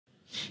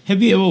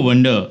Have you ever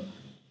wondered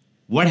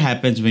what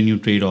happens when you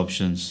trade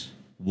options?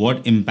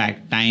 What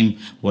impact time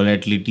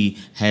volatility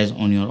has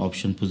on your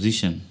option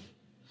position?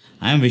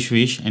 I am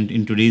Vishvesh, and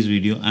in today's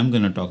video I'm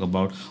going to talk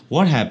about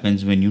what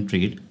happens when you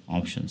trade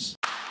options.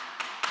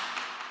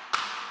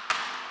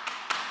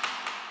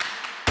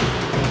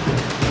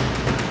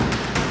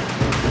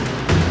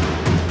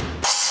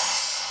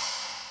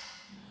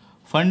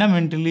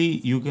 Fundamentally,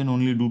 you can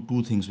only do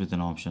two things with an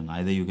option.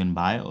 Either you can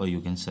buy or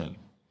you can sell.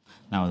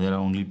 Now, there are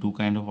only two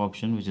kind of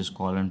option, which is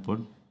call and put,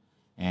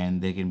 and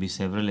there can be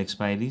several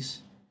expiries.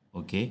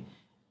 Okay,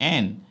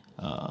 and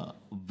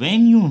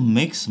when you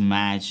mix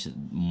match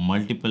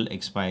multiple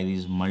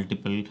expiries,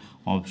 multiple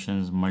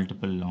options,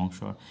 multiple long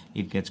short,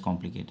 it gets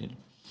complicated.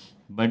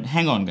 But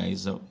hang on,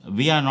 guys,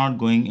 we are not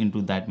going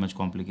into that much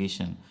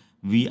complication.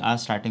 We are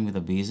starting with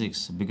the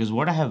basics, because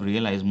what I have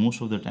realized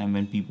most of the time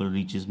when people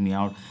reaches me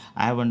out,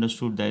 I have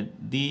understood that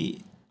they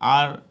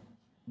are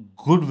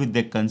good with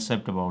their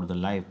concept about the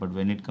life, but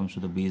when it comes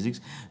to the basics,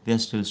 they are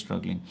still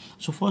struggling.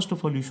 So first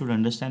of all, you should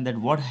understand that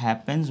what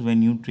happens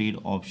when you trade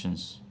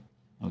options.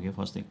 Okay,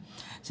 first thing.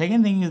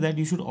 Second thing is that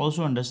you should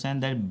also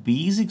understand that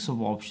basics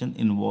of option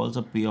involves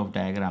a payoff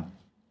diagram,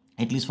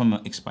 at least from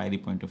an expiry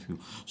point of view.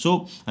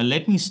 So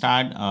let me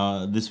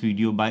start this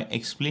video by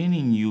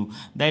explaining you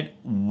that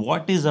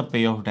what is a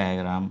payoff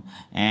diagram,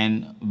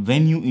 and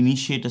when you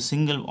initiate a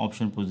single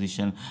option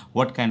position,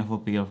 what kind of a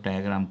payoff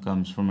diagram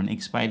comes from an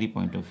expiry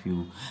point of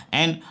view,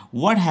 and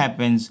what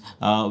happens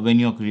when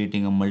you're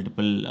creating a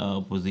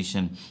multiple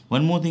position.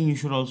 One more thing you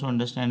should also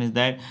understand is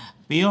that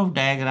payoff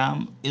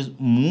diagram is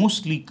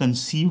mostly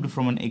conceived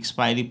from an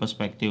expiry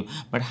perspective,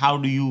 but how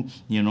do you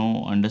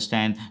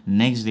understand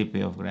next day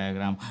payoff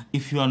diagram?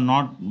 If you are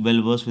not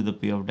well versed with the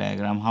payoff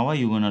diagram, how are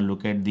you going to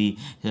look at the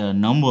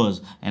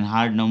numbers and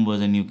hard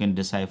numbers, and you can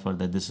decipher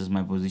that this is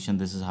my position,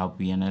 this is how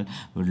PNL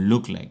will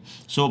look like.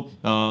 So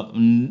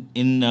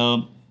in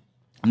the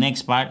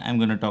next part, I'm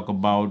going to talk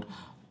about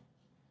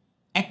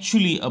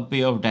actually a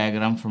payoff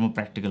diagram from a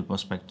practical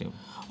perspective.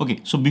 Okay,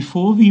 so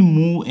before we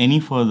move any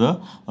further,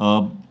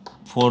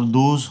 for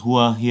those who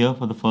are here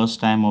for the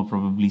first time or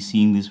probably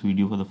seeing this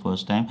video for the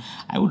first time,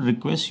 I would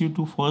request you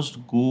to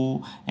first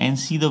go and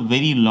see the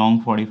very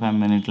long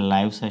 45-minute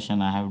live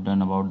session I have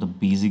done about the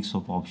basics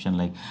of option,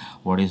 like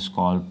what is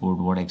call put,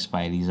 what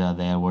expiries are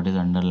there, what is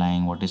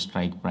underlying, what is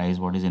strike price,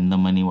 what is in the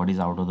money, what is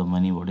out of the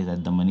money, what is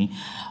at the money.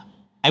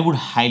 I would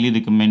highly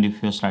recommend,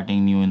 if you're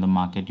starting new in the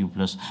market, you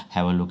plus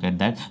have a look at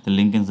that. The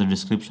link is in the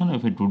description,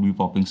 if it would be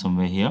popping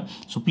somewhere here.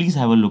 So please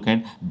have a look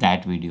at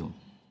that video.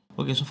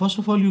 Okay, so first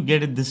of all, you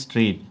get it this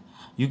trade.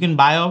 You can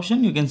buy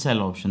option, you can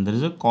sell option. There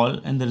is a call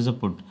and there is a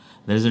put.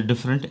 There is a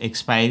different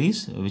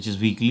expiries, which is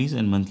weeklies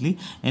and monthly.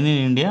 And in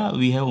India,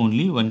 we have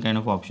only one kind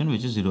of option,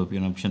 which is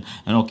European option.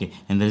 And okay,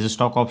 and there is a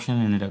stock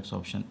option and index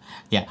option.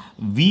 Yeah,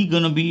 we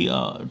gonna be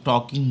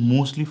talking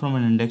mostly from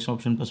an index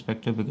option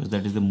perspective, because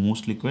that is the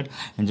most liquid.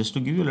 And just to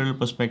give you a little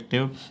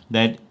perspective,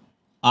 that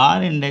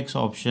our index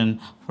option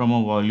from a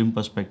volume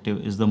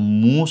perspective is the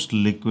most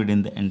liquid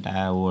in the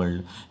entire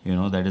world.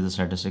 That is the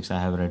statistics I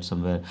have read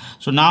somewhere.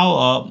 So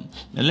now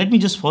let me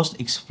just first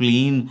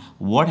explain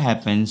what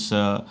happens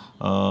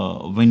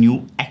when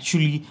you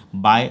actually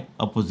buy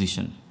a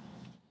position.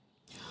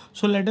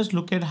 So let us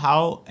look at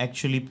how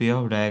actually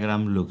payoff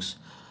diagram looks.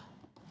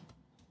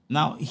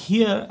 Now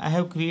here I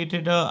have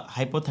created a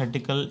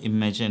hypothetical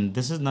image, and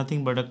this is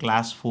nothing but a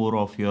class 4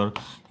 of your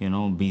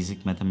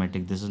basic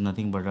mathematics. This is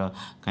nothing but a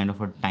kind of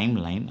a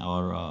timeline,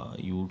 or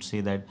you would say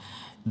that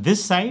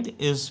this side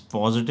is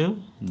positive,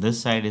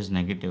 this side is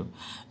negative.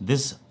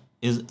 This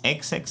is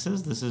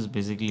x-axis, this is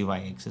basically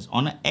y-axis.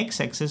 On an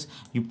x-axis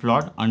you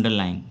plot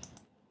underlying.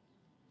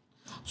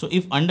 So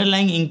if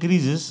underlying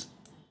increases,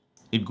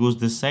 it goes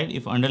this side.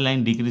 If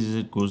underlying decreases,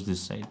 it goes this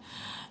side.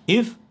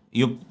 If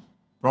your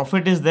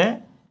profit is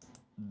there,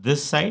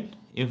 this side.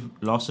 If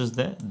loss is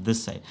there,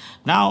 this side.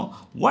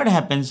 Now what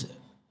happens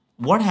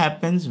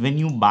when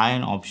you buy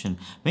an option?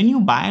 When you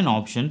buy an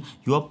option,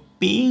 you are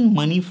paying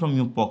money from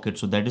your pocket,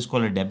 so that is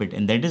called a debit,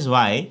 and that is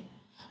why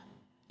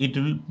it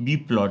will be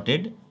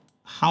plotted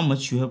how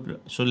much you have.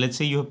 So let's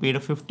say you have paid a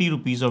 50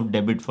 rupees of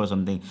debit for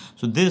something,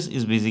 so this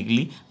is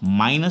basically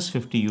minus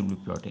 50 you'll be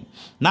plotting.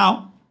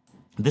 Now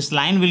this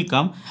line will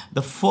come,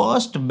 the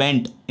first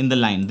bend in the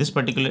line, this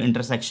particular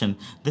intersection,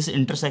 this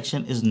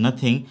intersection is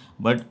nothing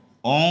but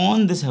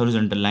on this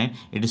horizontal line,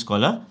 it is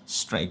called a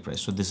strike price.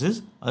 So this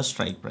is a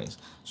strike price.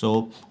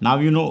 So now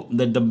you know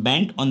that the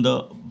bend on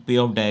the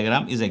payoff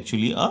diagram is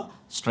actually a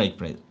strike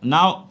price.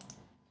 Now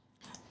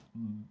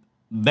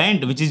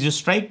bend, which is your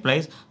strike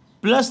price,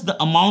 plus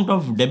the amount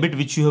of debit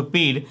which you have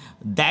paid,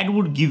 that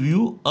would give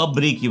you a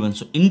break even.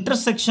 So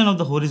intersection of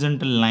the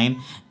horizontal line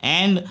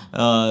and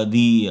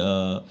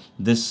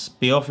this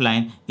payoff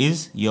line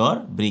is your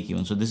break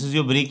even. So this is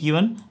your break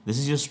even, This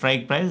is your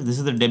strike price. This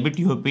is the debit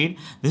you have paid.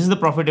 This is the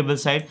profitable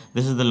side.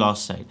 This is the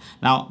loss side.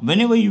 Now,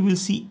 whenever you will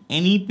see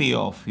any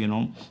payoff,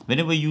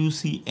 whenever you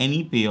see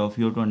any payoff,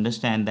 you have to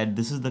understand that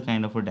this is the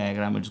kind of a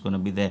diagram it's going to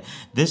be there.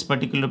 This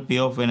particular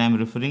payoff, when I'm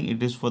referring,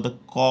 it is for the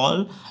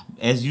call.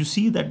 As you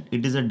see that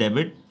it is a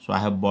debit. So I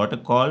have bought a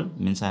call,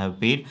 means I have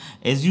paid.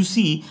 As you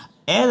see,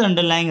 as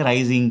underlying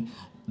rising,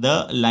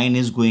 the line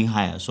is going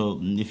higher. So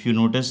if you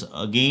notice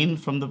again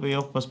from the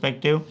payoff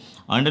perspective,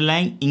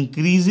 underlying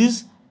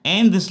increases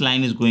and this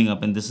line is going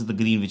up, and this is the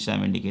green which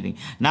I'm indicating.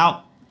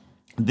 Now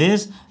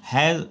this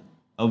has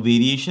a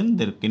variation.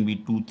 There can be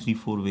 2, 3,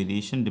 4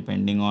 variation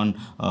depending on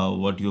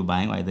what you're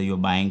buying. Either you're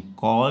buying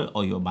call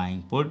or you're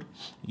buying put.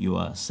 You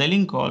are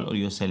selling call or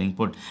you're selling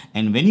put.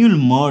 And when you'll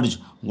merge,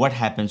 what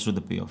happens to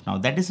the payoff? Now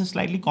that is a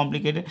slightly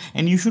complicated,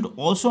 and you should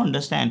also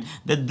understand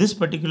that this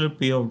particular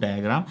payoff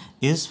diagram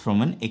is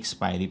from an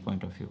expiry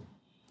point of view.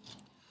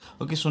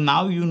 Okay, so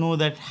now you know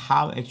that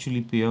how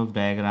actually payoff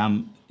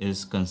diagram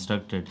is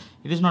constructed.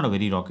 It is not a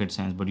very rocket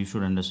science, but you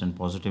should understand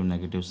positive,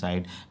 negative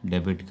side,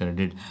 debit,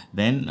 credit.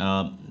 Then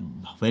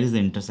where is the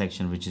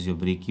intersection, which is your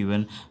break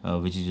even,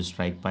 which is your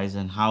strike price,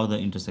 and how the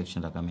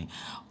intersections are coming.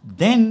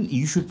 Then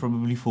you should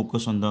probably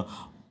focus on the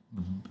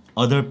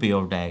other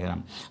payoff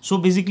diagram. So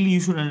basically you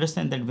should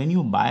understand that when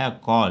you buy a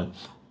call,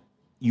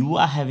 you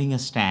are having a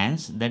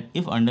stance that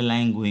if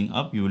underlying going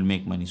up, you will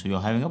make money. So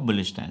you're having a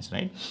bullish stance,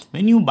 right?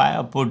 When you buy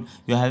a put,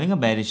 you're having a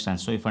bearish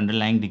stance. So if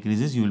underlying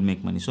decreases, you will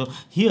make money. So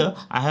here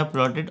I have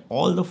plotted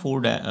all the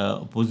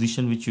 4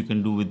 position which you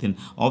can do within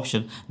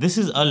option. This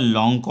is a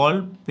long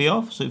call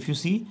payoff. So if you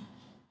see,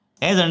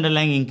 as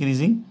underlying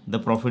increasing, the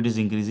profit is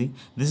increasing.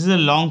 This is a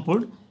long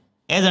put.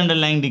 As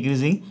underlying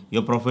decreasing,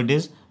 your profit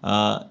is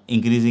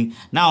increasing.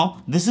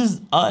 Now this is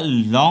a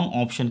long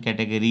option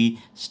category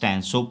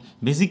stance. So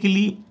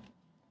basically,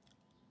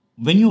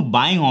 when you're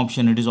buying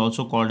option, it is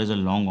also called as a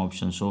long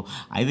option. So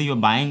either you're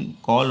buying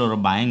call or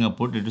buying a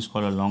put, it is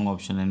called a long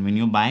option. And when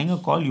you're buying a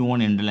call, you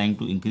want underlying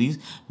to increase.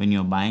 When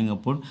you're buying a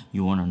put,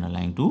 you want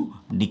underlying to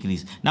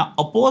decrease. Now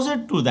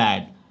opposite to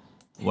that,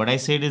 what I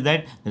said is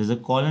that there is a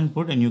call and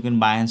put, and you can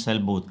buy and sell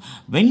both.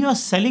 When you are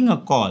selling a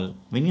call,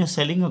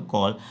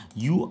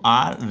 you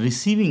are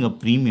receiving a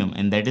premium,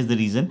 and that is the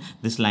reason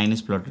this line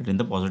is plotted in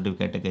the positive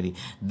category.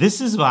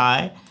 This is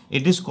why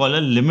it is called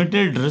a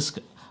limited risk,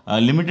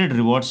 limited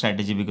reward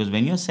strategy, because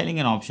when you're selling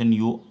an option,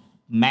 your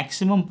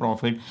maximum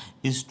profit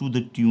is to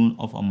the tune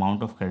of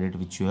amount of credit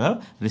which you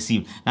have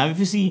received. Now if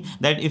you see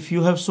that if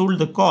you have sold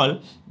the call,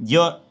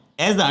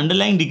 as the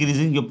underlying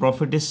decreasing, your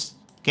profit is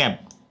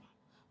kept,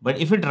 but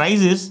if it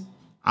rises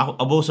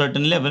above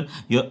certain level,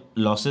 your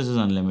losses is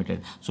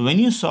unlimited. So when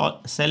you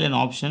sell an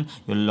option,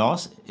 your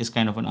loss is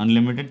kind of an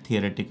unlimited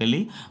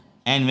theoretically,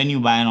 and when you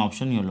buy an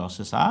option, your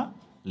losses are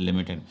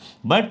limited.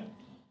 But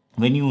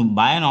when you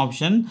buy an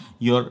option,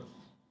 your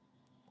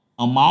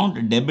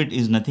amount debit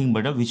is nothing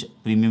but which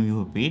premium you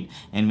have paid,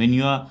 and when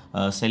you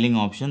are selling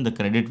option, the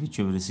credit which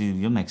you have received,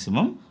 your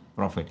maximum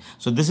profit.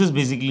 So this is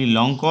basically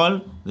long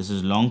call, this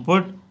is long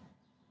put,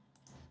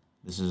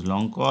 this is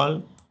long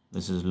call,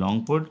 this is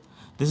long put,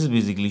 this is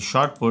basically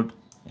short put,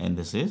 and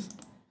this is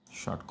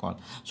short call.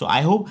 So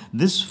I hope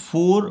this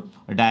 4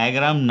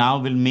 diagram now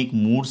will make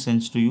more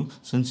sense to you,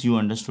 since you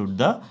understood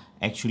the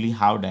actually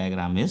how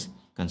diagram is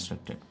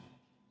constructed.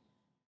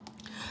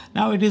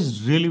 Now it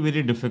is really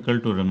very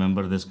difficult to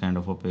remember this kind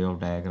of a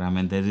payoff diagram,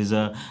 and there is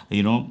a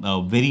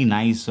a very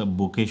nice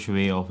bookish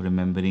way of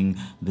remembering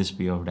this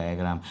payoff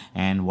diagram,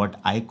 and what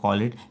I call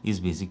it is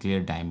basically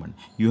a diamond.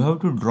 You have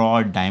to draw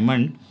a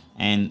diamond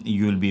and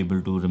you will be able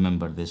to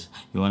remember this.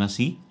 You want to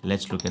see?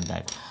 Let's look at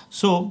that.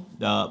 So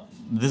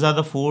these are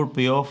the 4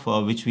 payoff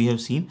which we have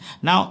seen.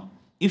 Now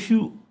if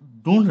you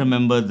don't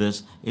remember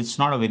this, it's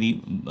not a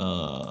very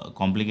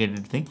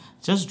complicated thing.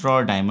 Just draw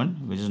a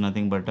diamond, which is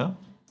nothing but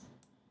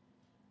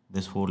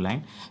this 4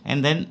 line,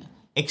 and then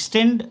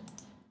extend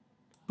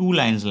 2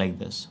 lines like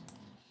this.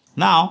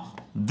 Now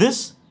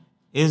this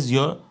is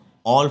your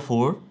all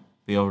 4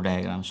 payoff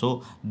diagram.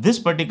 So this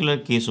particular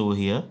case over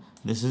here,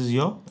 this is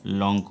your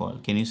long call.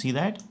 Can you see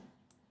that?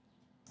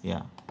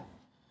 Yeah.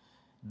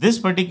 This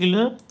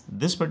particular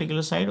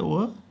side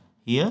over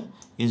here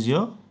is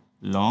your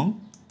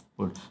long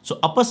put. So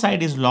upper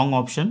side is long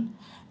option,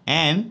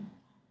 and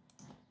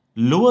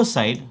lower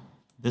side,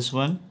 this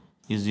one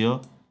is your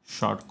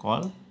short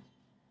call,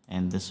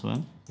 and this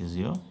one is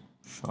your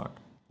short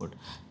put.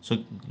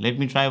 So let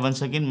me try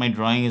once again. My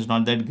drawing is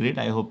not that great.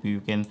 I hope you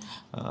can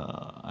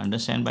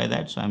understand by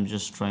that. So I'm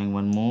just drawing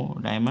one more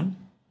diamond.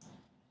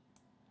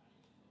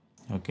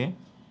 Okay,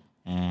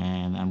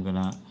 and I'm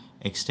gonna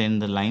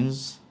extend the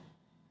lines,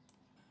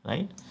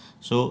 right?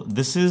 So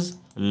this is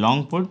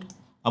long put.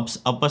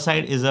 Upper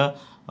side is a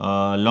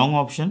long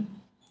option.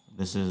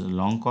 This is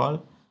long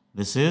call.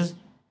 This is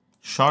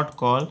short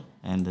call,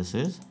 and this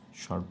is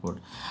short put.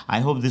 I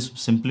hope this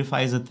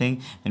simplifies the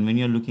thing, and when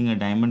you're looking at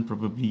diamond,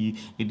 probably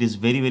it is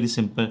very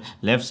simple.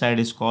 Left side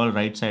is call,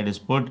 right side is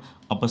put,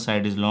 upper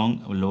side is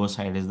long, lower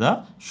side is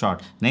the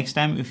short. Next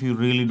time, if you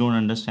really don't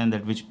understand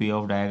that which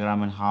payoff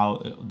diagram and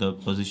how the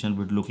position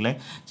would look like,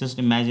 just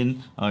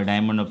imagine a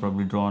diamond or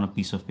probably draw on a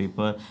piece of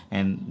paper,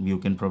 and you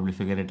can probably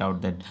figure it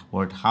out that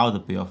how the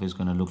payoff is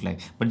going to look like.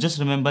 But just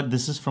remember,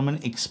 this is from an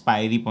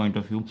expiry point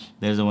of view.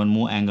 There's a one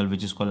more angle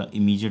which is called an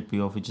immediate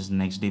payoff, which is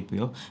next day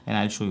payoff, and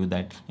I'll show you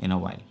that in a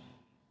while.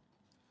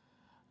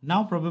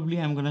 Now probably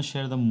I'm going to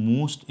share the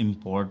most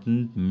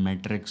important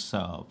metrics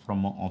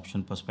from an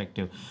option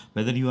perspective.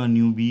 Whether you are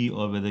newbie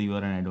or whether you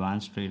are an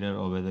advanced trader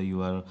or whether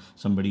you are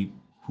somebody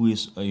who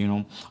is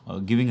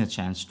giving a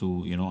chance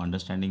to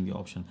understanding the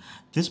option,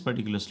 this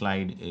particular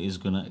slide is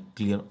going to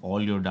clear all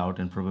your doubt,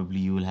 and probably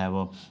you will have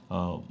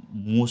a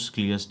most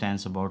clear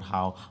stance about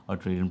how a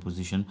trading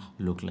position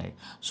look like.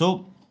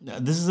 So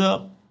this is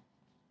a,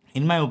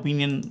 in my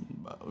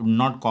opinion,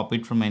 not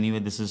copied from anywhere.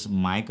 This is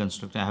my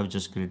construct. I have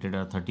just created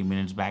a 30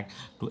 minutes back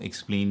to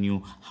explain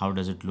you how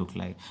does it look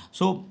like.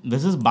 So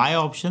this is buy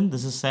option,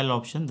 this is sell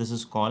option, this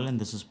is call, and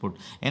this is put.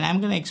 And I'm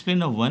going to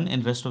explain a one,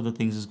 and rest of the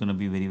things is going to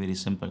be very, very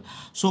simple.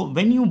 So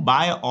when you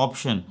buy an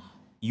option,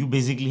 you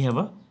basically have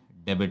a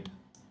debit.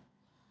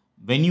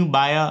 When you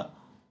buy a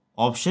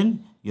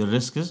option, your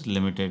risk is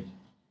limited.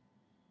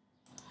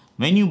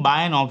 When you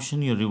buy an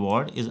option, your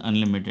reward is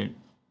unlimited.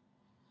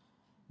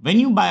 When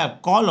you buy a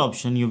call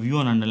option, your view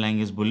on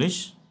underlying is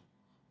bullish.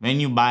 When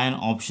you buy an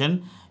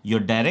option, your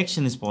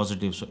direction is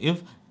positive. So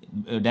if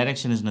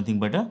direction is nothing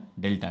but a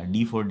delta,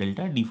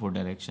 D4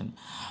 direction.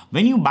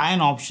 When you buy an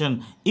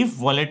option, if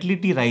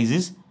volatility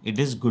rises, it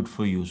is good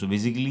for you. So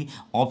basically,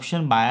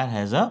 option buyer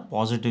has a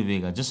positive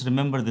vega. Just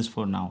remember this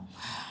for now.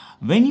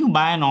 When you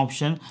buy an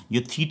option,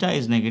 your theta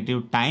is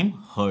negative, time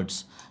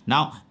hurts.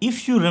 Now,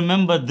 if you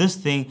remember this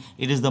thing,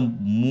 it is the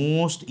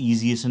most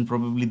easiest, and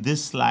probably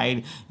this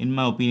slide, in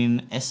my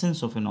opinion,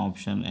 essence of an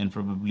option, and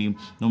probably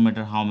no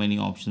matter how many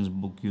options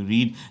book you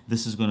read,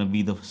 this is going to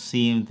be the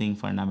same thing,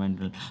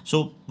 fundamental.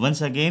 So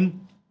once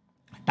again,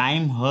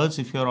 time hurts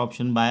if you're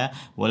option buyer,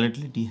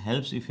 volatility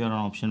helps if you're an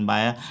option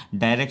buyer,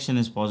 direction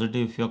is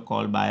positive if you're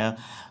call buyer,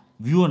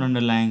 view on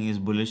underlying is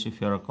bullish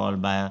if you're a call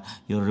buyer,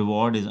 your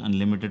reward is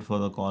unlimited for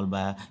the call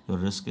buyer, your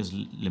risk is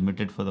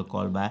limited for the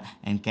call buyer,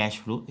 and cash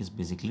flow is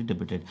basically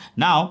debited.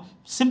 Now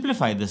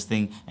simplify this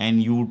thing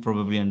and you would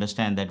probably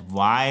understand that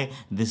why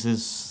this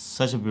is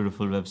such a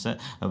beautiful website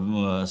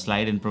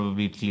slide, and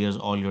probably it clears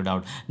all your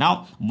doubt.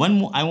 Now one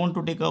more, I want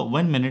to take a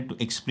 1 minute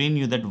to explain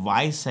you that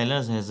why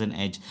sellers has an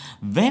edge.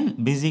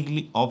 When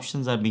basically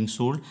options are being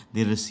sold,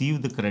 they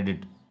receive the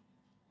credit.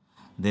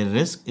 Their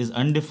risk is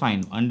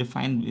undefined.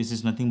 Undefined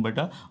is nothing but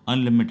a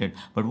unlimited.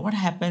 But what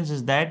happens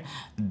is that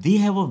they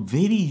have a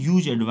very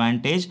huge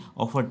advantage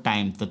of a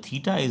time. The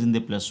theta is in the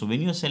plus. So when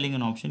you're selling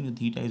an option, your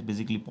theta is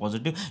basically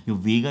positive. Your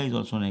vega is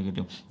also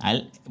negative.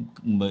 I'll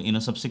in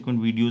a subsequent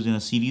videos in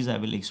a series, I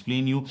will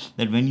explain you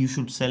that when you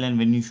should sell and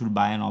when you should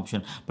buy an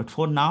option. But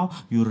for now,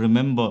 you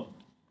remember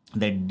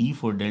that D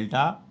for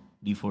delta,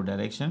 D for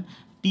direction,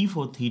 T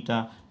for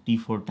theta, T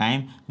for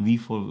time, V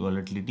for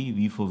volatility,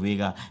 V for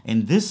vega.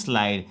 And this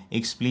slide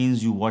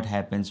explains you what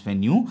happens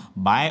when you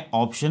buy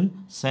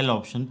option, sell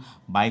option,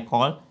 buy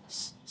call,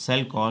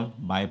 sell call,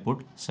 buy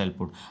put, sell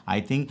put. I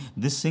think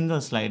this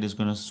single slide is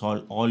going to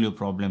solve all your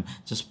problem.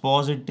 Just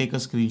pause it, take a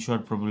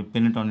screenshot, probably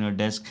pin it on your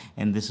desk,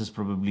 and this is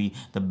probably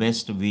the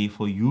best way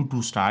for you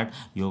to start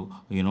your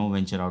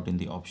venture out in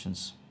the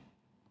options.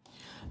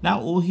 Now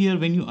over here,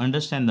 when you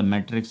understand the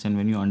metrics and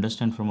when you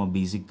understand from a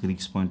basic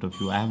Greeks point of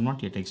view, I have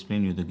not yet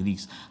explained you the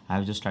Greeks. I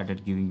have just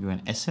started giving you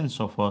an essence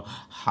of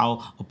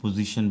how a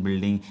position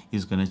building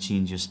is going to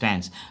change your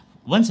stance.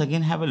 Once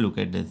again, have a look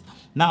at this.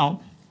 Now,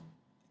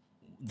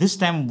 this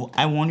time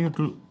I want you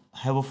to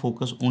have a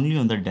focus only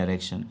on the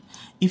direction.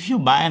 If you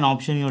buy an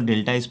option, your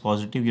delta is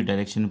positive, your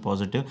direction is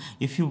positive.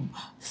 If you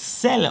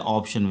sell an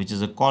option, which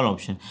is a call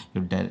option,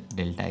 your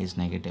delta is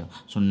negative.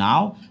 So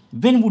now,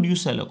 when would you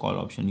sell a call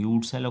option? You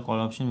would sell a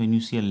call option when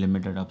you see a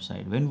limited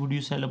upside. When would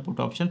you sell a put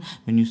option?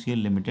 When you see a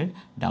limited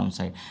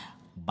downside.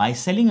 By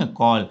selling a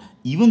call,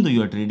 even though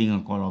you are trading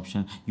a call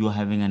option, you are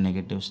having a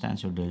negative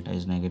stance, your delta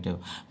is negative.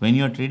 When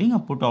you are trading a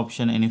put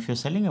option, and if you're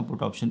selling a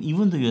put option,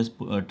 even though you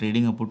are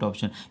trading a put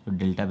option, your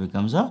delta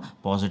becomes a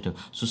positive.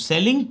 So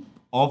selling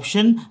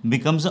option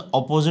becomes the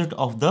opposite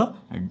of the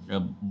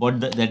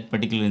that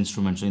particular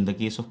instrument. So in the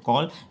case of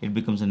call, it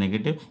becomes a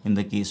negative. In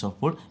the case of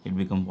put, it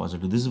becomes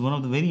positive. This is one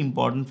of the very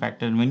important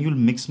factors. And when you'll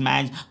mix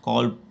match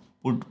call,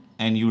 put,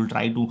 and you will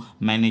try to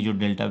manage your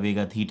delta,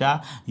 vega,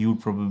 theta, you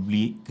would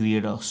probably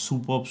create a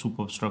superb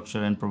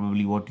structure and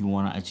probably what you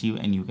want to achieve,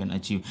 and you can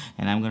achieve.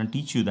 And I'm going to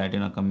teach you that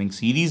in a coming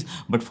series.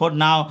 But for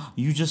now,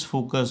 you just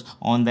focus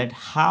on that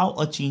how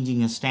a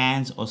changing a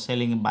stance or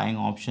selling and buying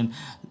option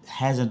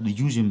has a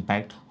huge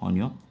impact on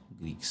your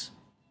Greeks.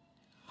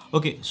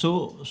 Okay,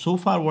 so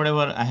far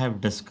whatever I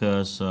have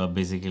discussed,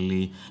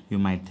 basically you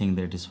might think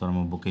that is from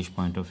a bookish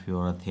point of view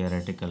or a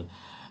theoretical.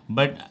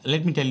 But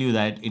let me tell you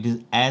that it is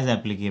as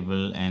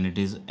applicable and it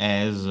is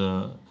as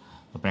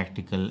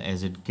practical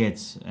as it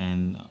gets.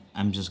 And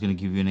I'm just going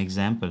to give you an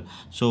example.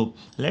 So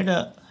let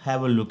us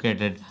have a look at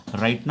it.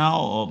 Right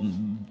now,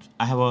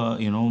 I have a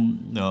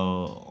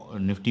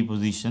Nifty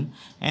position,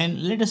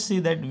 and let us say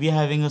that we are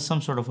having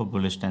some sort of a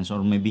bullish stance,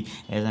 or maybe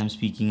as I'm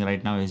speaking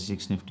right now,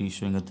 SGX Nifty is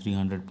showing a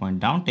 300-point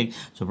downtick.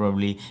 So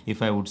probably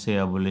if I would say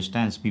a bullish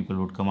stance, people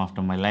would come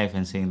after my life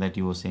and saying that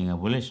you were saying a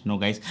bullish. No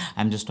guys,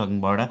 I'm just talking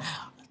about a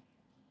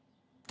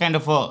kind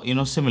of a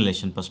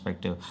simulation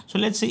perspective. So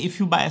let's say if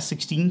you buy a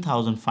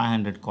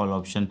 16,500 call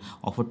option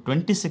of a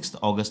 26th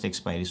August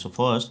expiry. So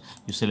first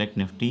you select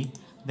Nifty,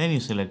 then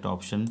you select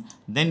option,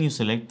 then you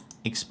select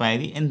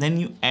expiry, and then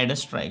you add a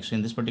strike. So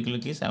in this particular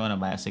case, I want to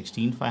buy a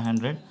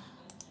 16,500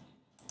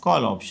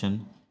 call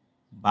option.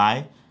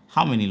 Buy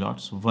how many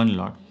lots? One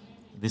lot.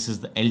 This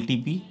is the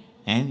LTP,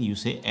 and you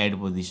say add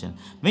position.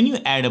 When you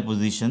add a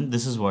position,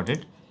 this is what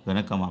it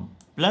gonna come up.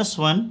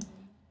 +1,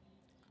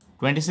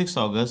 26th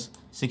August,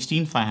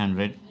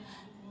 16,500.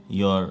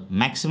 Your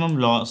maximum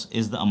loss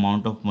is the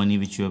amount of money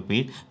which you have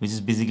paid, which is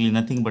basically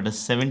nothing but a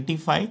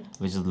 75,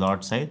 which is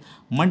lot size,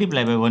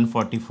 multiplied by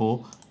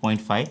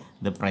 144.5,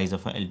 the price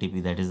of a LTP.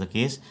 That is the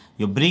case.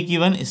 Your break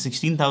even is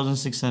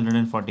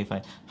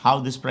 16,645. How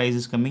this price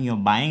is coming? You're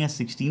buying a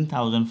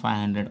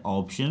 16,500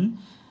 option,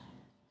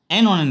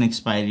 and on an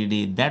expiry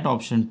date, that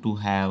option to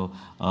have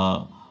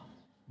a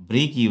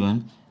break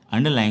even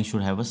underlying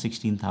should have a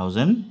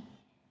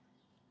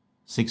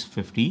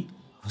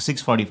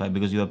 16,645,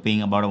 because you are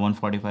paying about a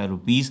 145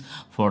 rupees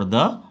for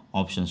the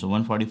option. So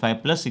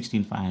 145 plus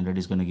 16,500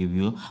 is going to give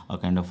you a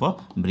kind of a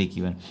break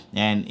even.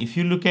 And if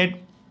you look at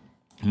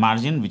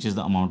margin, which is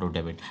the amount of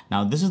debit.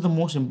 Now this is the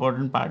most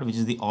important part, which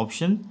is the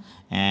option,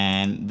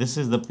 and this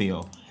is the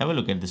payoff. Have a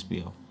look at this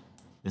payoff.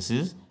 This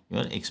is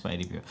your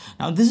expiry payoff.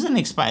 Now this is an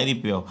expiry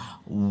payoff.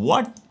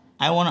 What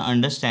I want to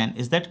understand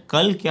is that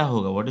kal kya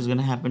hoga, what is going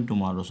to happen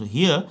tomorrow. So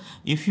here,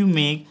 if you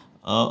make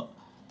a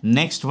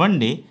next one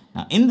day,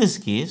 now in this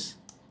case,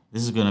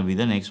 this is going to be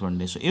the next one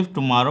day. So if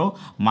tomorrow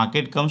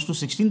market comes to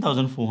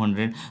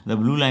 16,400, the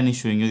blue line is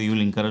showing you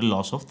will incur a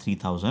loss of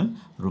 3,000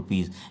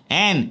 rupees.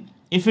 And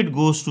if it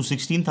goes to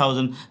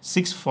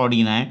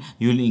 16,649,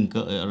 you will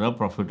incur a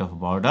profit of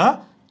about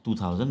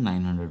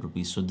 2,900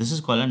 rupees. So this is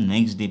called a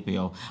next day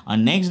payoff. A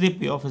next day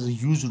payoff has a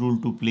huge role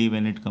to play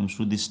when it comes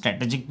to the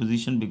strategic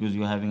position, because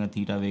you're having a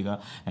theta vega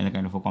and a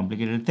kind of a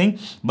complicated thing.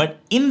 But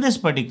in this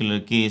particular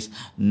case,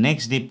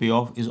 next day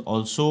payoff is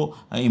also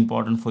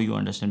important for you to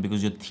understand,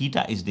 because your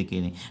theta is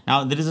decaying.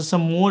 Now there is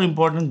some more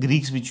important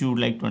Greeks which you would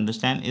like to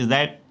understand, is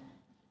that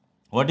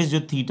what is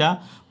your theta,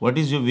 what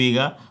is your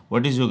vega,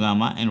 what is your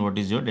gamma, and what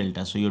is your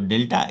delta. So your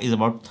delta is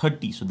about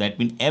 30. So that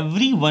means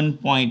every 1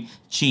 point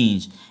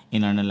change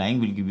in underlying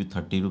will give you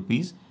 30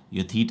 rupees.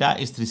 Your theta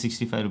is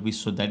 365 rupees.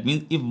 So that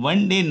means if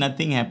one day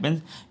nothing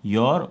happens,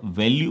 your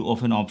value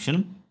of an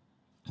option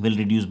will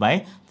reduce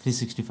by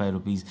 365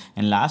 rupees.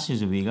 And last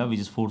is your vega, which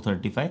is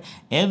 435.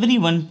 Every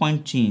 1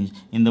 point change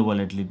in the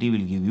volatility will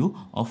give you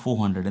a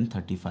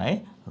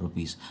 435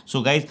 rupees.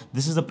 So guys,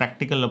 this is the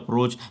practical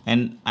approach,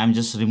 and I'm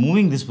just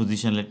removing this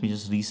position. Let me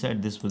just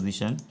reset this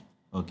position.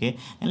 Okay,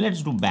 and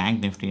let's do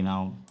Bank Nifty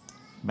now.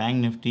 Bank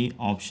Nifty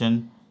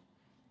option,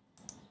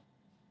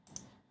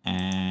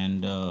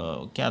 and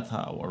kya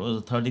tha? What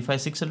was it?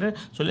 35,600.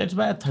 So let's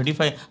buy a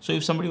 35. So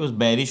if somebody was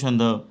bearish on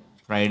the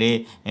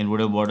Friday and would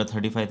have bought a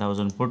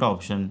 35,000 put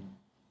option,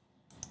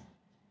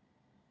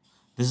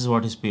 this is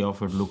what his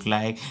payoff would look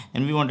like.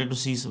 And we wanted to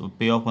see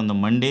payoff on the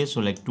Monday,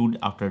 so like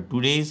after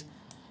 2 days.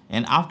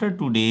 And after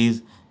 2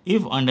 days,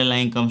 if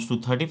underlying comes to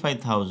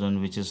 35,000,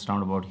 which is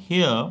round about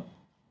here,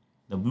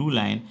 the blue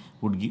line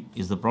would give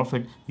is the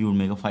profit. You would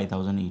make a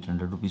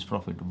 5,800 rupees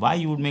profit. Why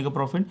you would make a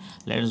profit?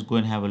 Let us go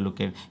and have a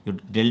look at your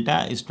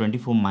delta is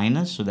 24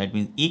 minus. So that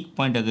means 1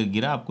 point agar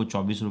gira, aapko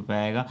 24 rupees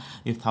aayega.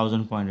 If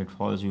 1,000 point it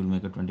falls, you will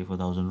make a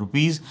 24,000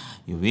 rupees.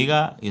 Your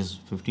vega is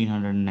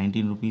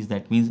 1,519 rupees.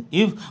 That means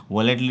if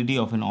volatility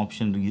of an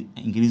option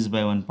increases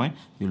by 1 point,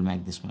 you will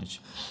make this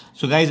much.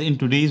 So guys, in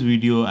today's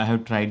video, I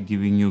have tried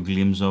giving you a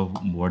glimpse of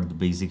what the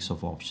basics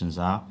of options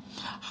are,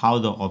 how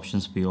the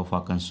options payoff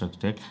are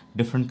constructed,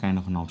 different kind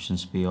of an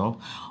options payoff.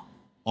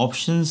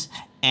 Options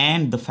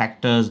and the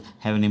factors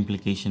have an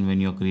implication when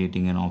you're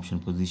creating an option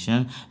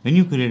position. When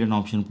you create an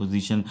option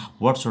position,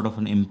 what sort of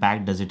an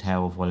impact does it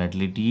have of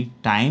volatility,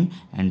 time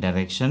and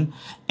direction,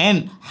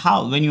 and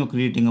how when you're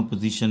creating a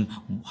position,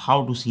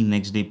 how to see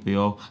next day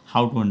payoff,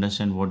 how to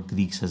understand what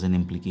Greeks has an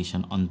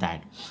implication on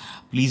that.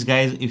 Please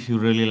guys, if you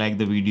really like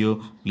the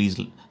video, please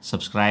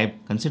subscribe,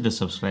 consider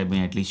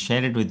subscribing, at least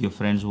share it with your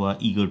friends who are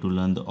eager to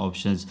learn the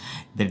options.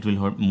 That will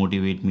help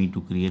motivate me to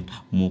create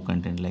more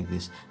content like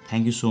this.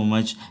 Thank you so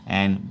much,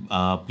 and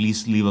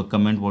please leave a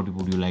comment what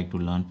would you like to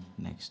learn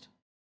next.